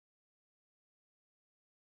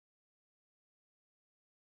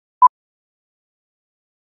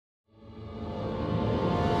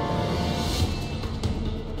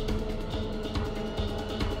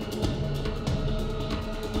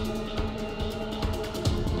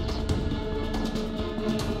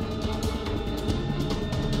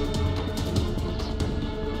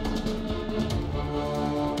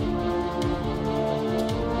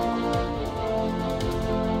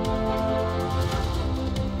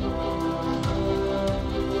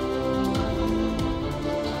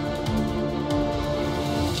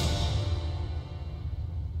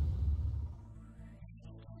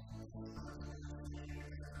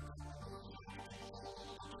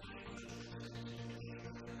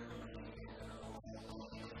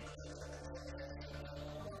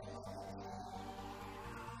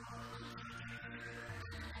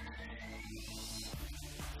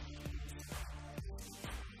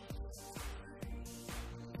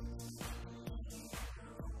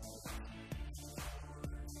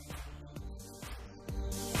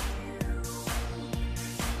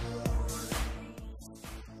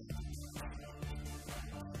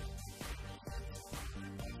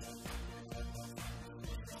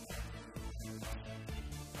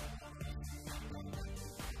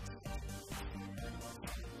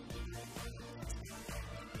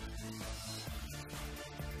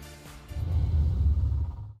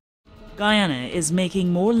Guyana is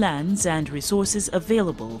making more lands and resources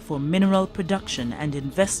available for mineral production and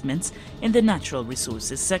investments in the natural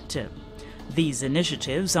resources sector. These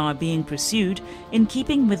initiatives are being pursued in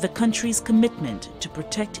keeping with the country's commitment to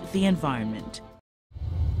protect the environment.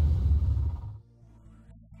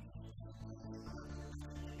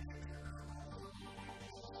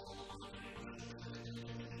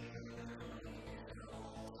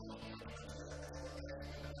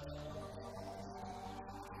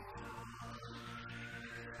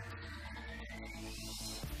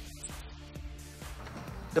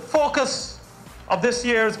 The focus of this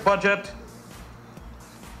year's budget,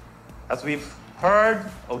 as we've heard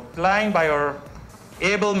outlined by our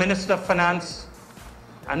able Minister of Finance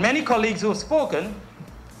and many colleagues who have spoken,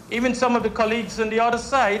 even some of the colleagues on the other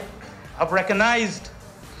side have recognized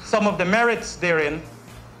some of the merits therein,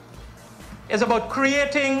 is about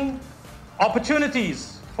creating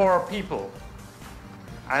opportunities for our people.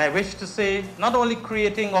 And I wish to say, not only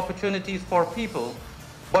creating opportunities for people,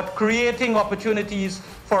 but creating opportunities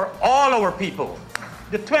for all our people.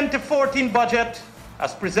 The 2014 budget,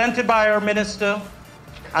 as presented by our minister,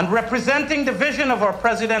 and representing the vision of our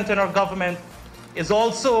president and our government, is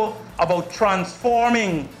also about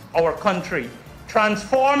transforming our country,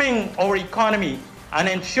 transforming our economy, and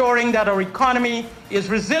ensuring that our economy is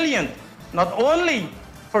resilient, not only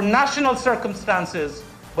for national circumstances,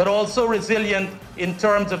 but also resilient in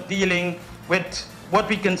terms of dealing with what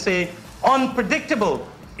we can say unpredictable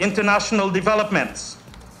international developments.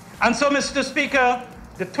 And so, Mr. Speaker,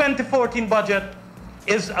 the 2014 budget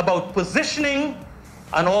is about positioning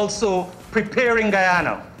and also preparing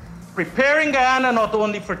Guyana. Preparing Guyana not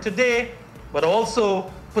only for today, but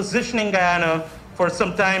also positioning Guyana for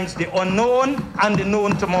sometimes the unknown and the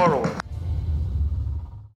known tomorrow.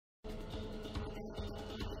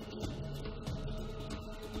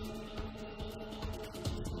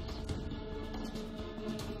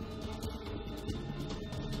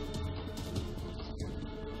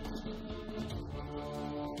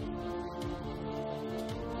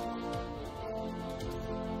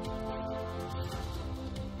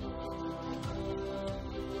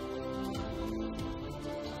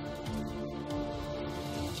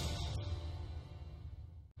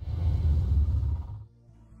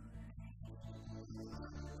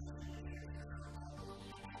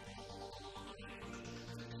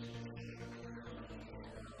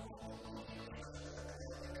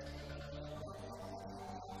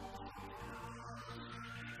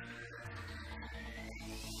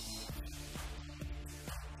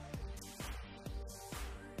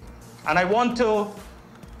 And I want to,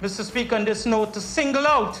 Mr. Speaker, on this note, to single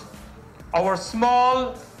out our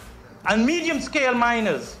small and medium-scale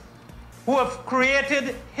miners who have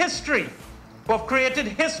created history,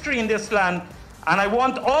 in this land. And I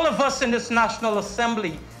want all of us in this National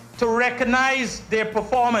Assembly to recognize their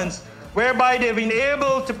performance, whereby they've been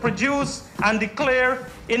able to produce and declare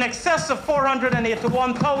in excess of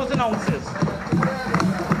 481,000 ounces.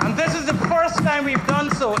 And this is the first time we've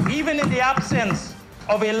done so, even in the absence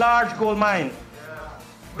of a large gold mine.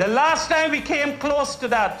 The last time we came close to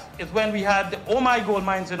that is when we had the Omai gold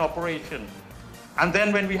mines in operation, and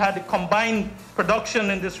then when we had the combined production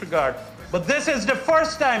in this regard. But this is the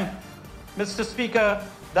first time, Mr. Speaker,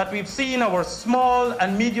 that we've seen our small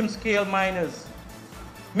and medium-scale miners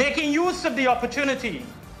making use of the opportunity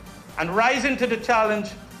and rising to the challenge,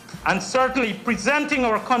 and certainly presenting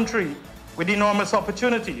our country with enormous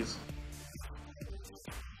opportunities.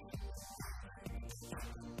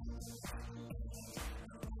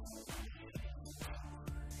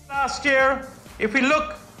 Last year, if we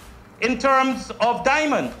look in terms of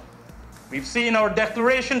diamond, we've seen our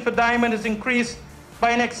declaration for diamond has increased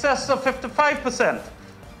by in excess of 55%.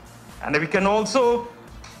 And we can also,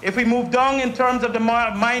 if we move down in terms of the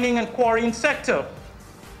mining and quarrying sector,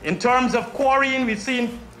 in terms of quarrying, we've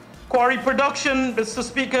seen quarry production, Mr.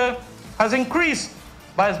 Speaker, has increased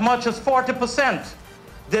by as much as 40%.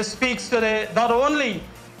 This speaks to not only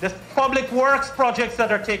the public works projects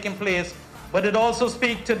that are taking place, but it also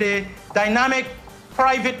speaks to the dynamic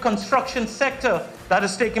private construction sector that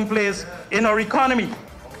is taking place in our economy.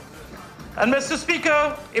 And Mr.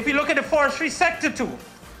 Speaker, if we look at the forestry sector too,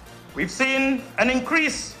 we've seen an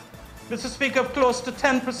increase, Mr. Speaker, of close to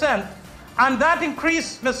 10%. And that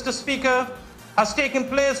increase, Mr. Speaker, has taken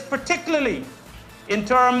place particularly in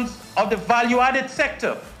terms of the value-added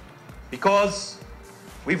sector, because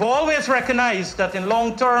we've always recognized that in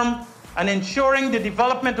long term, and ensuring the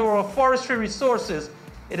development of our forestry resources,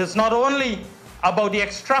 it is not only about the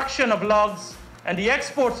extraction of logs and the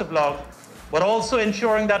exports of logs, but also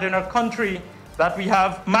ensuring that in our country that we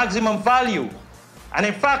have maximum value. And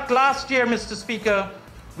in fact, last year, Mr. Speaker,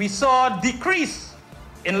 we saw a decrease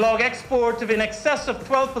in log export of in excess of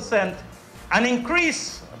 12%, an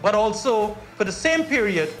increase, but also for the same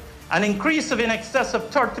period, an increase of in excess of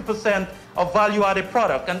 30% of value-added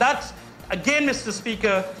product. And that's, again, Mr.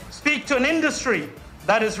 Speaker, speak to an industry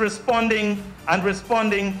that is responding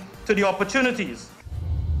to the opportunities.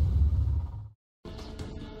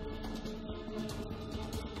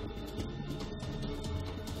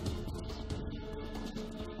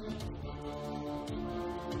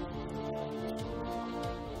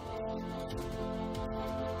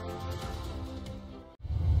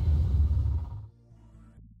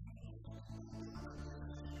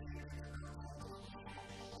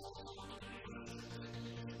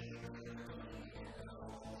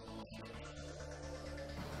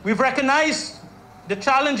 We've recognized the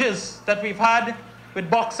challenges that we've had with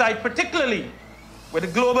bauxite, particularly with the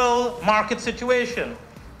global market situation.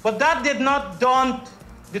 But that did not daunt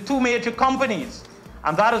the two major companies.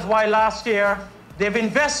 And that is why last year they've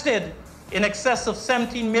invested in excess of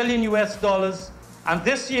 $17 million US. And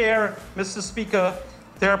this year, Mr. Speaker,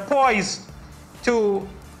 they're poised to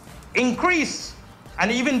increase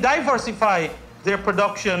and even diversify their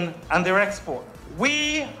production and their export.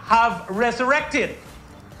 We have resurrected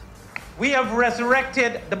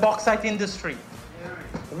the bauxite industry.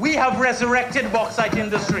 We have resurrected the bauxite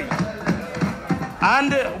industry.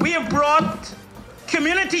 And we have brought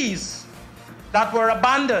communities that were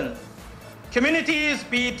abandoned. Communities,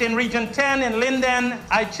 be it in Region 10, in Linden,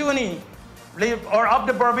 Aichuni, or up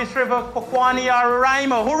the Berbice River, Kokwani,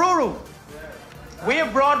 Araima, Hururu. We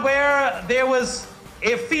have brought where there was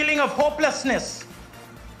a feeling of hopelessness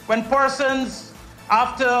when persons,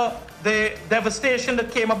 after the devastation that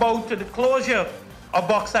came about to the closure of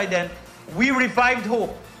bauxite then, we revived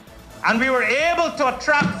hope. And we were able to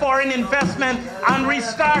attract foreign investment and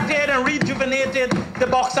restarted and rejuvenated the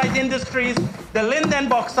bauxite industries, the Linden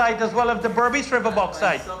bauxite as well as the Berbice River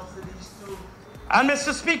bauxite. And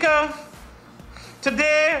Mr. Speaker,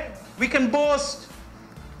 today we can boast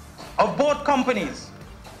of both companies,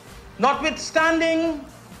 notwithstanding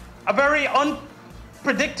a very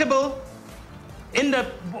unpredictable in the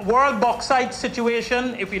world bauxite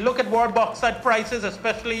situation. If we look at world bauxite prices,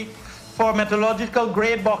 especially for metallurgical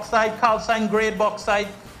grade bauxite, calcine grade bauxite,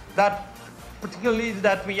 particularly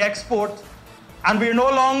that we export, and we're no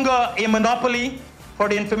longer a monopoly. For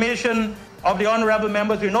the information of the honorable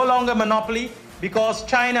members, we're no longer a monopoly because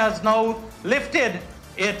China has now lifted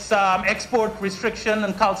its export restriction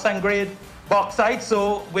on calcine grade bauxite,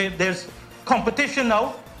 so there's competition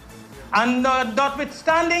now. And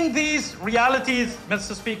notwithstanding these realities,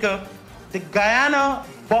 Mr. Speaker, the Guyana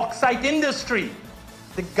bauxite industry,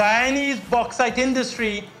 the Guyanese bauxite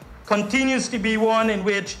industry continues to be one in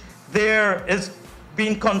which there has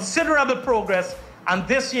been considerable progress, and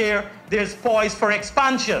this year there's poised for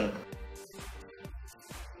expansion.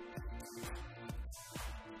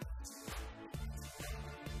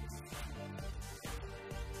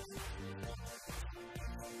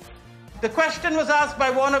 The question was asked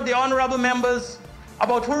by one of the honorable members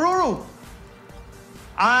about Hururu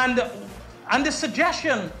and the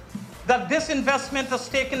suggestion that this investment has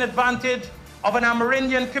taken advantage of an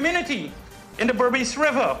Amerindian community in the Berbice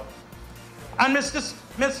River. And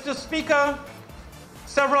Mr. Speaker,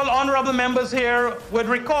 several honorable members here would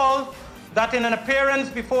recall that in an appearance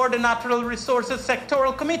before the Natural Resources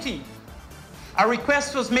Sectoral Committee, a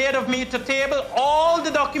request was made of me to table all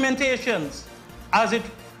the documentations as it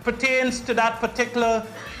pertains to that particular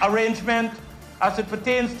arrangement, as it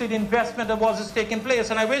pertains to the investment that was taking place.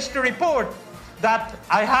 And I wish to report that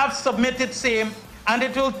I have submitted same, and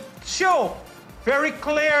it will show very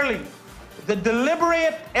clearly the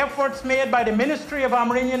deliberate efforts made by the Ministry of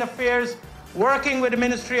Amerindian Affairs, working with the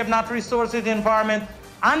Ministry of Natural Resources and Environment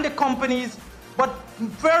and the companies, but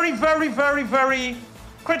very, very, very, very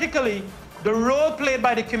critically, the role played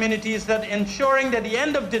by the communities that ensuring that at the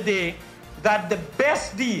end of the day, that the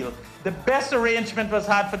best deal, the best arrangement was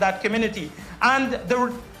had for that community. And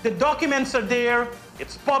the documents are there,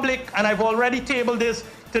 it's public, and I've already tabled this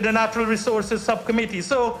to the Natural Resources Subcommittee.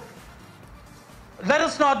 So let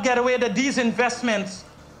us not get away that these investments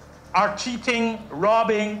are cheating,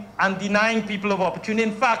 robbing, and denying people of opportunity.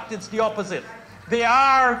 In fact, it's the opposite. They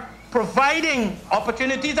are providing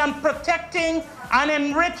opportunities and protecting and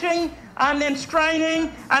enriching and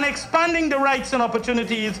enshrining and expanding the rights and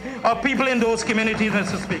opportunities of people in those communities,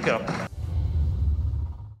 Mr. Speaker.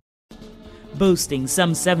 Boasting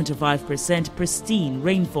some 75% pristine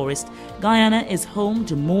rainforest, Guyana is home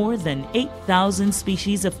to more than 8,000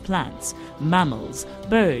 species of plants, mammals,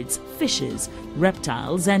 birds, fishes,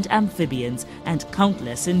 reptiles and amphibians, and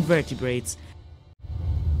countless invertebrates.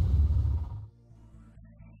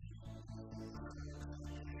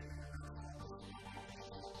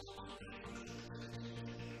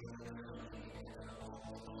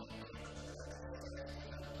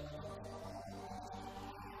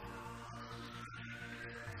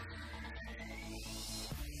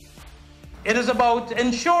 It is about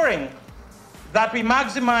ensuring that we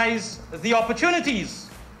maximize the opportunities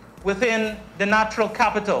within the natural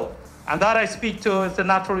capital, and that I speak to is the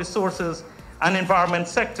natural resources and environment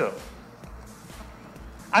sector.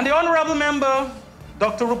 And the honorable member,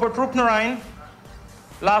 Dr. Rupert Roopnarine,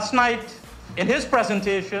 last night in his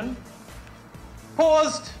presentation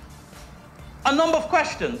posed a number of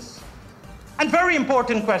questions, and very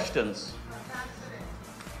important questions.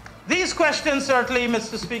 These questions certainly,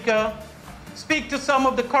 Mr. Speaker, speak to some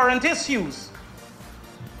of the current issues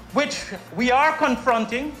which we are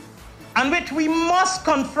confronting and which we must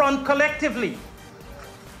confront collectively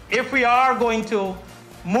if we are going to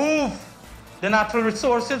move the natural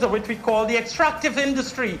resources, or which we call the extractive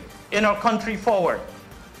industry, in our country forward.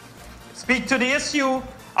 Speak to the issue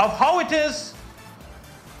of how it is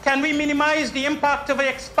can we minimize the impact of an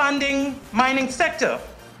expanding mining sector,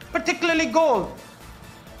 particularly gold.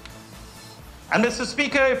 And Mr.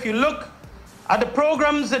 Speaker, if you look at the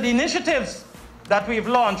programs and the initiatives that we've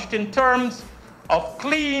launched in terms of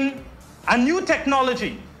clean and new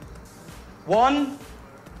technology, one,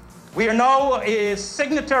 we are now a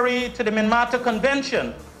signatory to the Minamata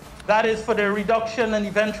Convention, that is for the reduction and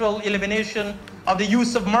eventual elimination of the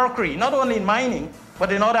use of mercury, not only in mining,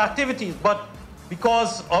 but in other activities, but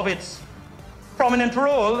because of its prominent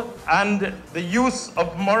role and the use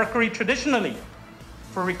of mercury traditionally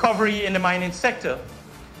for recovery in the mining sector.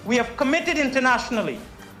 We have committed internationally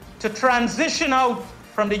to transition out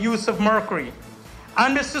from the use of mercury.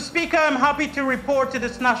 And Mr. Speaker, I'm happy to report to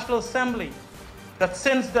this National Assembly that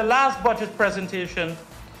since the last budget presentation,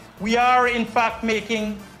 we are in fact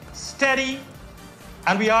making steady,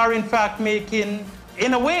 and we are in fact making,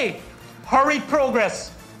 in a way, hurried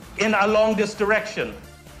progress along this direction.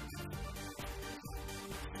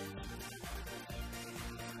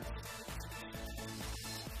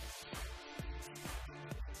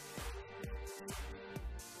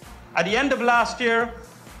 At the end of last year,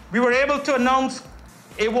 we were able to announce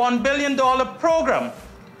a $1 billion program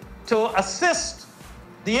to assist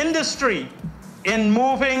the industry in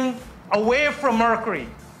moving away from mercury.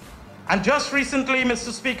 And just recently,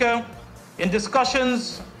 Mr. Speaker, in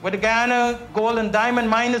discussions with the Guyana Gold and Diamond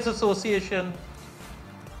Miners Association,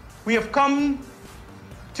 we have come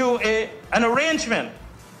to an arrangement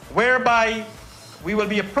whereby we will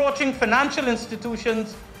be approaching financial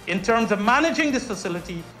institutions in terms of managing this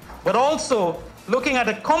facility, but also looking at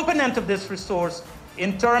a component of this resource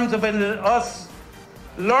in terms of us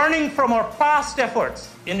learning from our past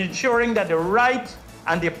efforts in ensuring that the right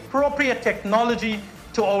and the appropriate technology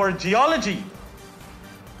to our geology,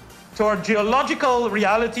 to our geological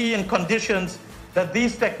reality and conditions that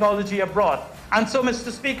these technology have brought. And so,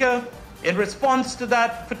 Mr. Speaker, in response to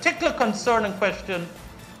that particular concern and question,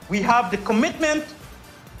 we have the commitment,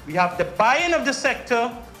 we have the buy-in of the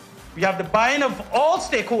sector, we have the buy-in of all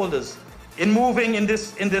stakeholders in moving in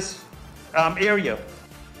this area.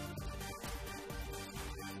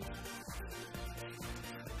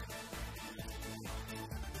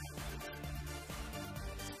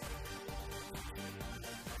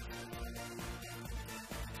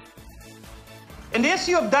 In the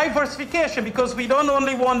issue of diversification, because we don't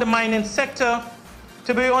only want the mining sector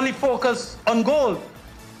to be only focused on gold,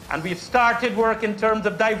 and we've started work in terms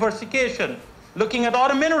of diversification, looking at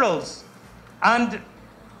other minerals. And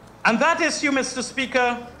that issue, Mr.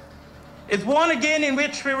 Speaker, is one again in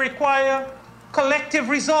which we require collective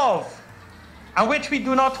resolve, and which we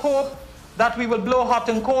do not hope that we will blow hot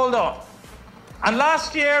and cold on. And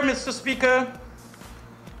last year, Mr. Speaker,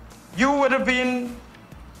 you would have been,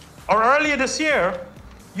 or earlier this year,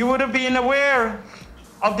 you would have been aware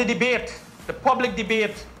of the debate, the public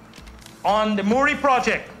debate on the Muri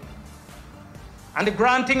project and the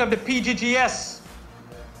granting of the PGGS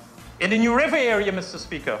in the New River area, Mr.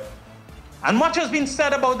 Speaker. And much has been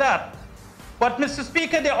said about that. But, Mr.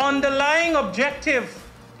 Speaker, the underlying objective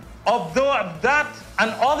of that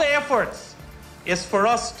and other efforts is for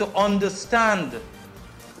us to understand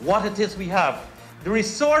what it is we have, the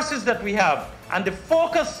resources that we have, and the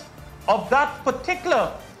focus of that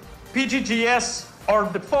particular PGGS, or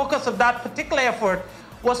the focus of that particular effort,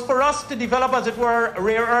 was for us to develop, as it were,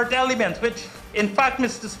 rare earth elements, which, in fact,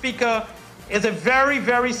 Mr. Speaker, is a very,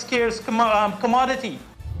 very scarce commodity.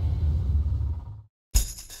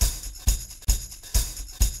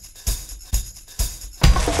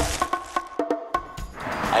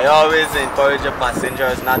 I always encourage the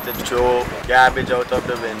passengers not to throw garbage out of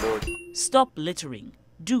the window. Stop littering.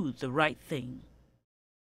 Do the right thing.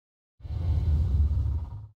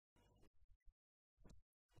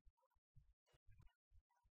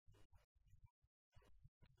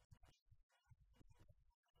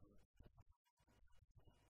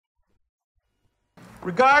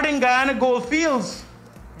 Regarding Guyana gold fields,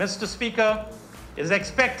 Mr. Speaker, it is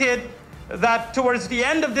expected that towards the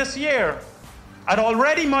end of this year, and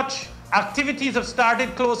already much activities have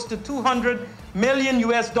started, close to $200 million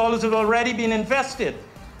have already been invested,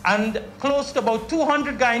 and close to about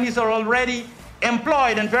 200 Guyanese are already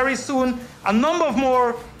employed, and very soon a number of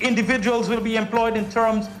more individuals will be employed in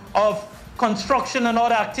terms of construction and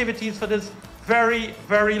other activities for this very,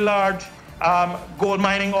 very large gold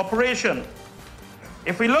mining operation.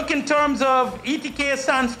 If we look in terms of ETK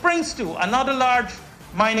Sand Springs 2, another large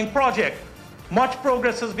mining project, much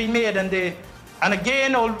progress has been made, and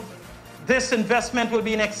again, this investment will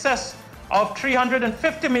be in excess of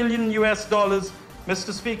 $350 million,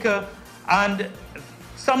 Mr. Speaker, and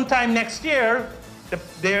sometime next year,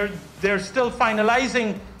 they're still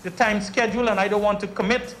finalizing the time schedule, and I don't want to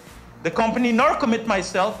commit the company nor commit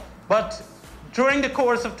myself, but during the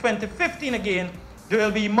course of 2015 again, there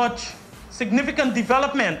will be much significant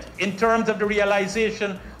development in terms of the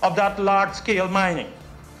realization of that large-scale mining.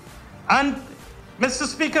 And, Mr.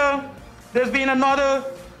 Speaker, there's been another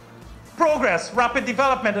progress, rapid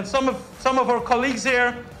development, and some of our colleagues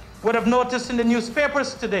here would have noticed in the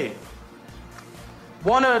newspapers today.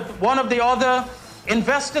 One of the other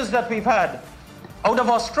investors that we've had out of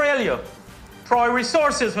Australia, Troy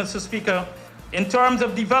Resources, Mr. Speaker, in terms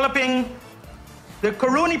of developing the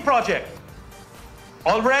Karuni project.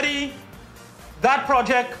 Already, that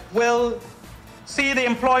project will see the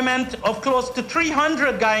employment of close to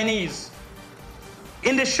 300 Guyanese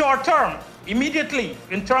in the short term, immediately,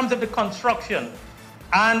 in terms of the construction.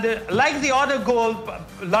 And like the other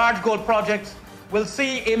large gold projects, we'll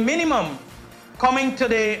see a minimum coming to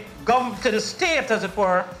the state, as it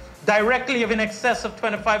were, directly of in excess of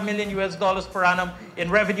 $25 million per annum in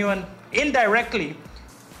revenue, and indirectly,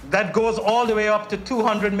 that goes all the way up to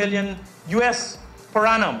 $200 million per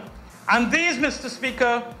annum. And these, Mr.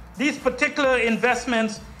 Speaker, these particular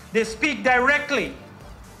investments, they speak directly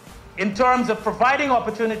in terms of providing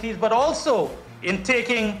opportunities, but also in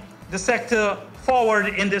taking the sector forward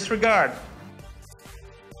in this regard.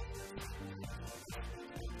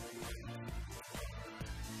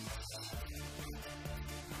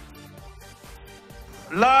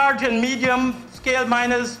 Large and medium scale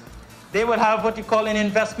miners, they will have what you call an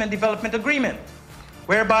investment development agreement,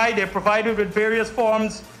 whereby they're provided with various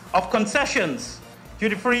forms of concessions,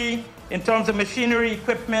 duty-free in terms of machinery,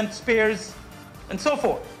 equipment, spares, and so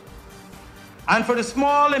forth. And for the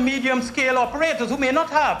small and medium scale operators who may not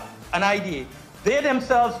have an IDA, they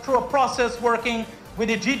themselves, through a process working with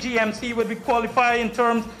the GGMC, would be qualified in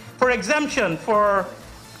terms for exemption for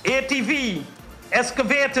ATV,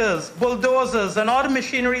 excavators, bulldozers, and other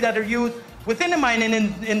machinery that are used within the mining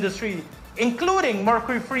industry, including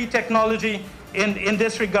mercury-free technology in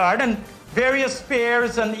this regard, and various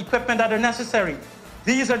spares and equipment that are necessary.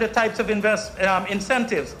 These are the types of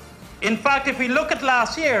incentives. In fact, if we look at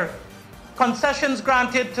last year, concessions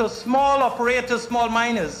granted to small operators, small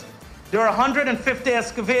miners, there are 150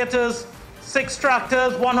 excavators, 6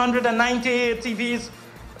 tractors, 190 ATVs,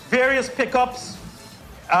 various pickups,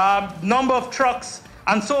 number of trucks,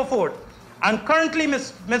 and so forth. And currently,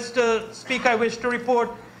 Mr. Speaker, I wish to report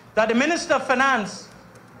that the Minister of Finance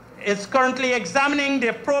is currently examining the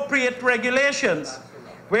appropriate regulations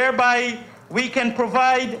whereby we can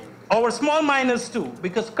provide our small miners too,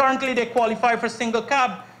 because currently they qualify for single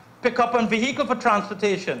cab pickup and vehicle for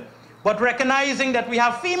transportation. But recognizing that we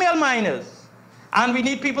have female miners and we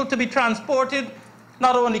need people to be transported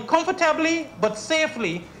not only comfortably but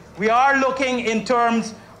safely, we are looking in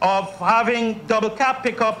terms of having double cab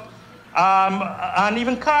pickup and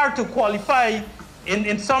even car to qualify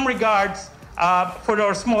in some regards for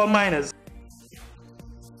our small miners.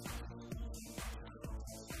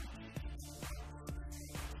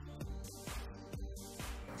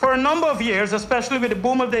 For a number of years, especially with the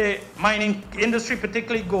boom of the mining industry,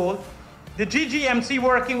 particularly gold, the GGMC,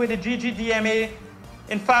 working with the GGDMA,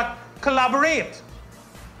 in fact, collaborate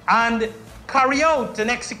and carry out and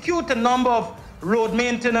execute a number of road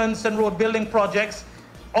maintenance and road building projects.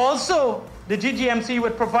 Also, the GGMC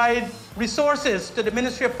would provide resources to the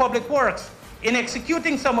Ministry of Public Works in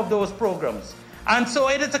executing some of those programs. And so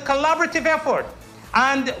it is a collaborative effort.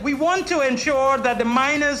 And we want to ensure that the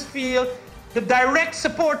miners feel the direct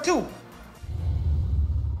support too.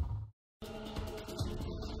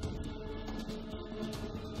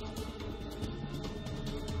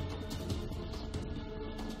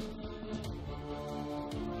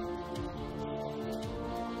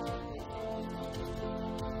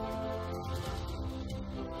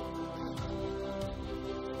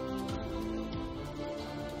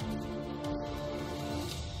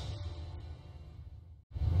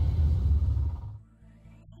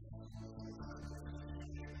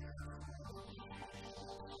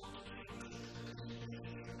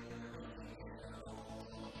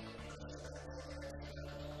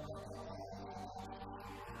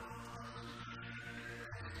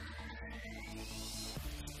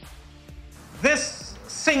 this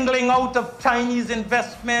singling out of Chinese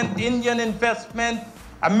investment, Indian investment,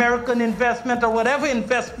 American investment, or whatever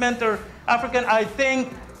investment, or African, I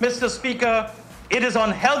think, Mr. Speaker, it is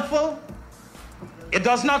unhelpful. It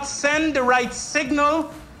does not send the right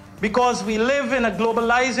signal, because we live in a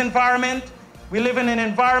globalized environment. We live in an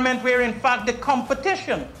environment where, in fact, the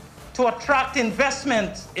competition to attract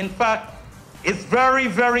investment, in fact, is very,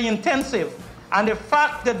 very intensive. And the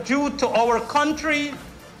fact that due to our country,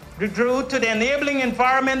 due to the enabling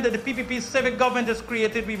environment that the PPP civic government has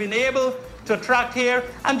created, we've been able to attract here.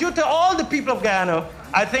 And due to all the people of Guyana,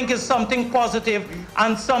 I think is something positive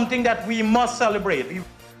and something that we must celebrate.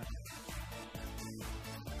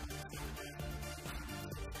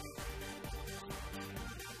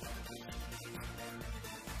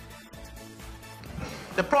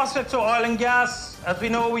 The prospects of oil and gas, as we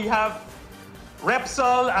know, we have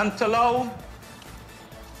Repsol and Tullow,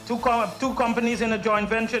 two companies in a joint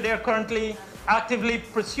venture. They're currently actively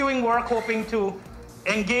pursuing work, hoping to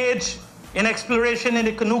engage in exploration in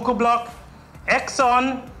the Kanuku block.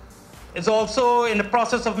 Exxon is also in the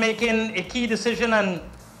process of making a key decision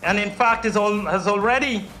and in fact has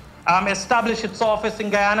already established its office in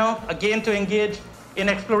Guyana, again to engage in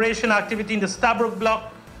exploration activity in the Stabroek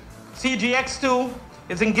block. CGX2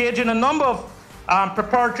 is engaged in a number of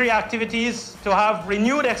preparatory activities to have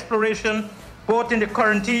renewed exploration both in the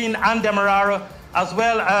Corentyne and Demerara, as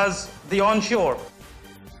well as the onshore.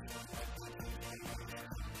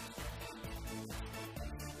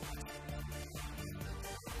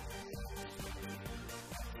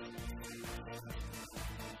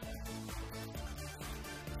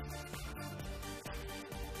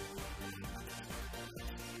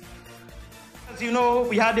 As you know,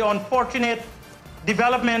 we had the unfortunate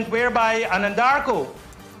development whereby Anandarko,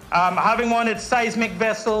 having one its seismic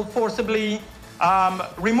vessel forcibly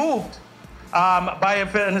removed by a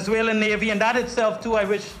Venezuelan Navy, and that itself too, I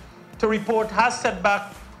wish to report, has set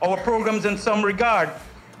back our programs in some regard.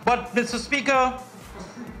 But Mr. Speaker,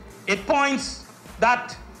 it points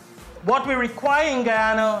that what we require in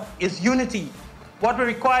Guyana is unity. What we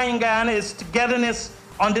require in Guyana is togetherness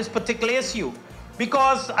on this particular issue.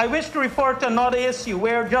 Because I wish to refer to another issue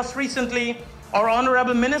where just recently our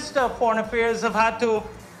Honorable Minister of Foreign Affairs have had to,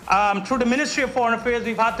 through the Ministry of Foreign Affairs,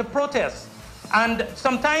 we've had to protest. And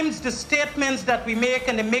sometimes the statements that we make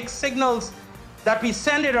and the mixed signals that we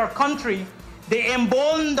send in our country, they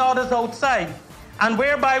embolden others outside, and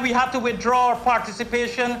whereby we had to withdraw our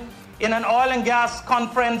participation in an oil and gas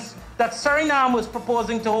conference that Suriname was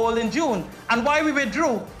proposing to hold in June. And why we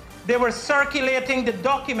withdrew? They were circulating the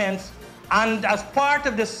documents, and as part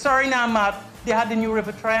of the Suriname map, they had the New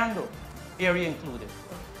River Triangle area included.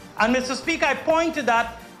 And Mr. Speaker, I point to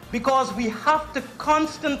that because we have to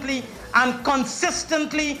constantly and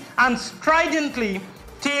consistently and stridently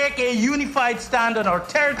take a unified stand on our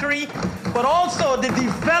territory, but also the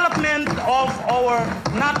development of our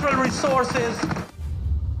natural resources.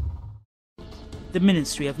 The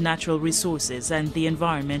Ministry of Natural Resources and the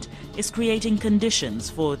Environment is creating conditions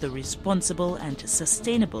for the responsible and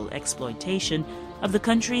sustainable exploitation of the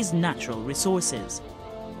country's natural resources.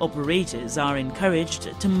 Operators are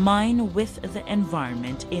encouraged to mine with the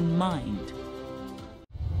environment in mind.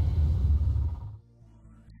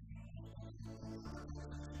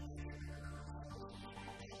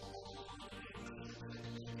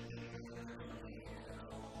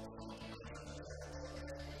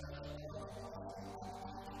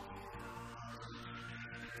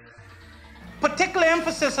 Particular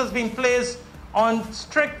emphasis has been placed on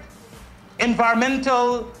strict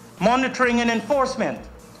environmental monitoring and enforcement.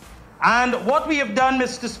 And what we have done,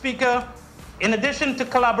 Mr. Speaker, in addition to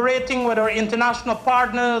collaborating with our international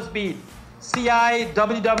partners, be it CI,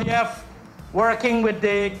 WWF, working with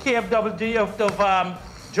the KfW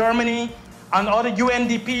of Germany, and other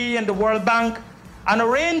UNDP and the World Bank, and a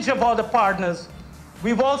range of other partners,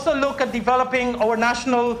 we've also looked at developing our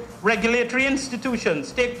national regulatory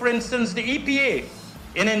institutions. Take, for instance, the EPA,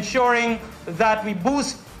 in ensuring that we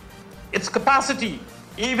boost its capacity,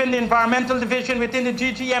 even the environmental division within the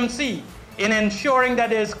GGMC, in ensuring that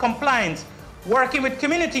there is compliance, working with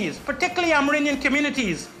communities, particularly Amerindian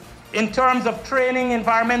communities, in terms of training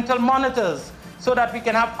environmental monitors, so that we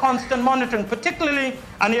can have constant monitoring, particularly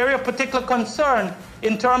an area of particular concern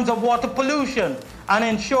in terms of water pollution, and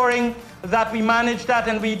ensuring that we manage that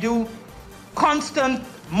and we do constant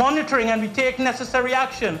monitoring and we take necessary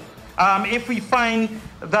action if we find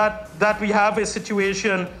that we have a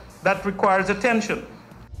situation that requires attention.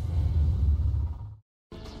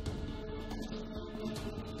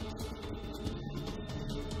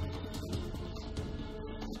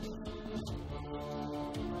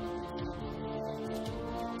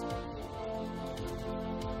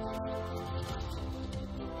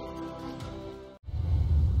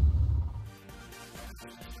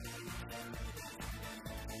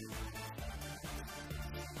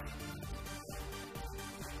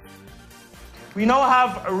 we now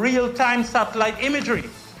have real-time satellite imagery,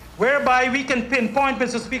 whereby we can pinpoint,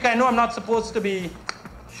 Mr. Speaker, I know I'm not supposed to be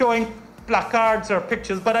showing placards or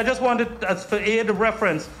pictures, but I just wanted, as for aid of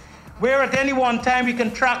reference, where at any one time we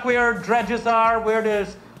can track where dredges are, where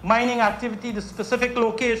there's mining activity, the specific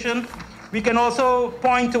location. We can also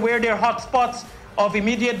point to where there are hotspots of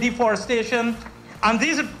immediate deforestation. And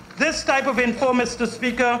this type of info, Mr.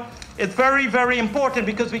 Speaker, is very, very important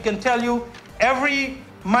because we can tell you every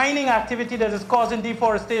mining activity that is causing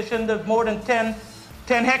deforestation, there's more than 10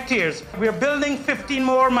 hectares. We're building 15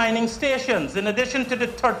 more mining stations in addition to the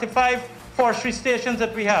 35 forestry stations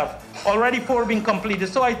that we have, already 4 being completed.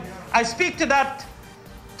 So I speak to that,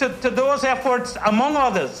 to those efforts, among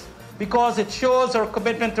others, because it shows our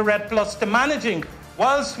commitment to REDD+, to managing,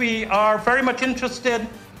 whilst we are very much interested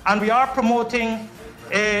and we are promoting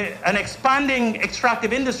an expanding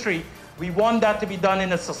extractive industry, we want that to be done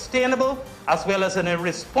in a sustainable as well as in a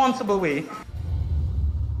responsible way.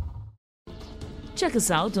 Check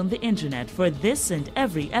us out on the internet for this and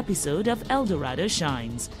every episode of El Dorado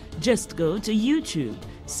Shines. Just go to YouTube,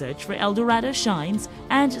 search for El Dorado Shines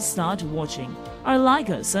and start watching. Or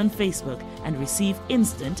like us on Facebook and receive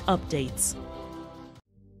instant updates.